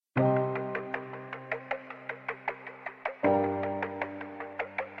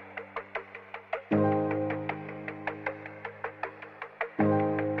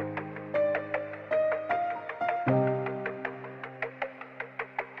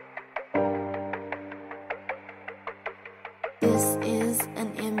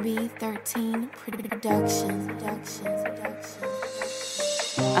13 production.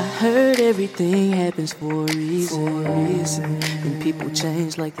 I heard everything happens for a reason, and people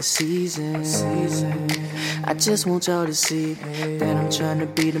change like the seasons. I just want y'all to see that I'm trying to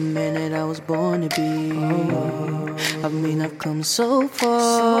be the man that I was born to be. I mean, I've come so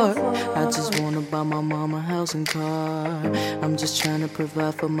far. I just wanna buy my mama a house and car. I'm just trying to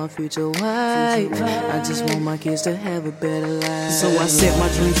provide for my future wife. I just want my kids to have a better life. So I set my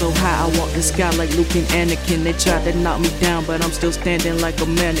dreams so high, I walk the sky like Luke and Anakin. They tried to knock me down, but I'm still standing like a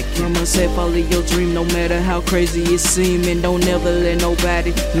mannequin. Mama said follow your dream no matter how crazy it seem, and don't ever let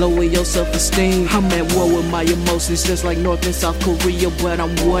nobody lower your self-esteem. I'm at war with my emotions just like North and South Korea, but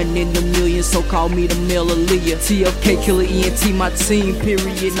I'm one in a million, so call me the male Aaliyah. TFK, Killer ENT, my team,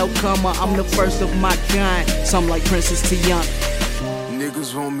 period, no comma. I'm the first of my kind, so I'm like Princess Tiana.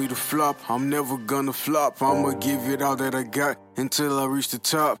 Niggas want me to flop, I'm never gonna flop. I'ma give it all that I got until I reach the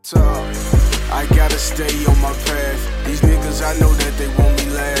top. I gotta stay on my path. These niggas, I know that they want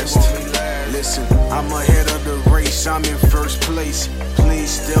me last. Listen, I'm ahead of the race, I'm in first place. Please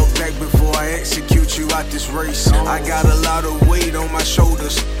step back before I execute you out this race. I got a lot of weight on my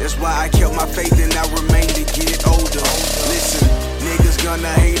shoulders, that's why I kept my faith and I remain to get older. Listen, niggas gonna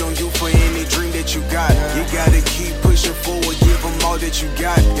hate on you for any dream that you got. You gotta keep pushing forward, give them all that you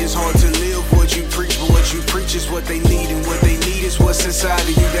got. It's hard to live what you preach, but what you preach is what they need, and what they need is what's inside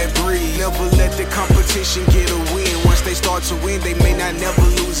of you that breathe. Never let the competition get a win. Once they start to win, they may not never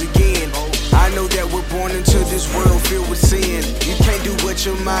lose again. I know that we're born into this world filled with sin. You can't do what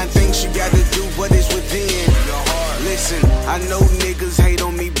your mind thinks, you gotta do what is within. Listen, I know niggas hate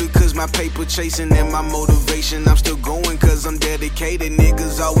on me because my paper chasing and my motivation. I'm still going cause I'm dedicated.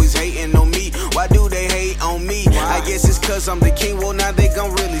 Niggas always hating on me. Why do they hate on me? I guess it's cause I'm the king. Well, now they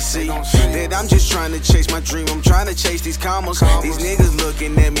gon' really see that I'm just trying to chase my dream. I'm trying to chase these commas. These niggas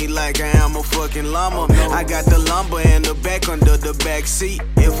looking at me like I am a fucking llama. I got the lumber and the back under the back seat.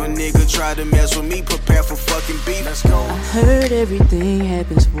 If a nigga try to mess with me, prepare for fucking beef. Let's go. I heard everything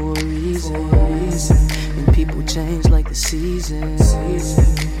happens for a reason, and people change like the seasons.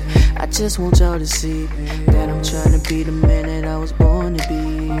 I just want y'all to see that I'm trying to be the man that I was born to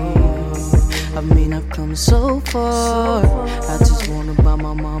be. I mean, I've come so far. I just wanna buy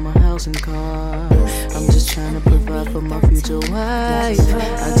my mama a house and car. I'm just trying to provide for my future wife.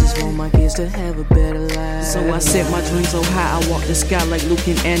 I just want my kids to have a better life. So I set my dreams so high, I walk the sky like Luke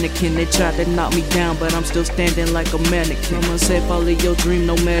and Anakin. They tried to knock me down, but I'm still standing like a mannequin. Mama said follow your dream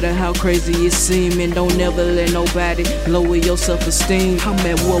no matter how crazy it seem, and don't ever let nobody lower your self-esteem. I'm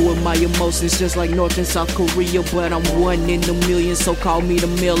at war with my emotions just like North and South Korea, but I'm one in a million, so call me the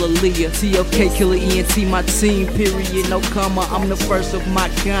male Aaliyah. TFK, Killer ENT, my team, period, no comma. I'm the first of my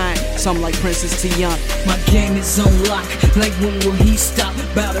kind, so I'm like Princess Tiana. My game is on lock, like when will he stop?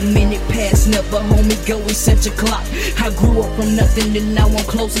 About a minute past, never homie, go and set your clock. I grew up from nothing and now I'm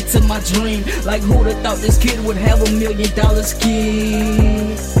closer to my dream. Like who'da thought this kid would have $1 million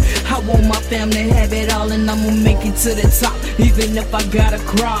scheme? I want my family to have it all and I'ma make it to the top. Even if I gotta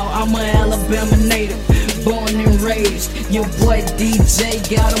crawl, I'm an Alabama native, born and raised. Your boy DJ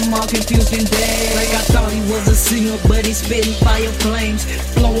got them all confused and dead. Like I thought he was a singer, but he's spitting fire flames,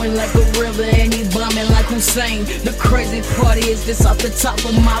 flowing like a river and he bombing like Hussein. The crazy part is this off the top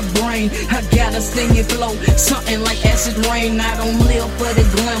of my brain. I got a stinging flow, something like acid rain. I don't live for the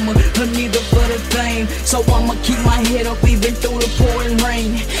glamour, or neither for the fame. So I'ma keep my head up even through the pouring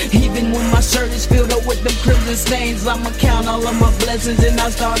rain. Even when my shirt is filled up with the crimson stains, I'ma count all of my blessings and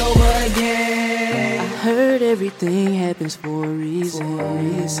I'll start over again. I heard everything happens for a reason,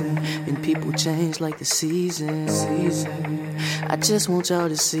 and people change like the seasons. I just want y'all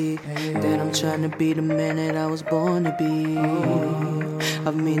to see that I'm trying to be the man that I was born to be.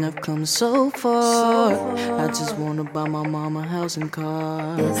 I mean, I've come so far. I just wanna buy my mama a house and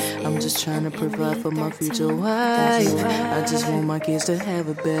car. I'm just trying to provide for my future wife. I just want my kids to have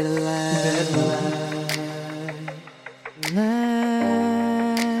a better life.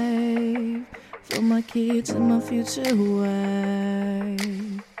 For my kids and my future wife.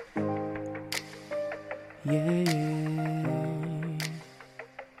 Yeah.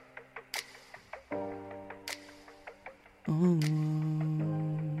 Oh.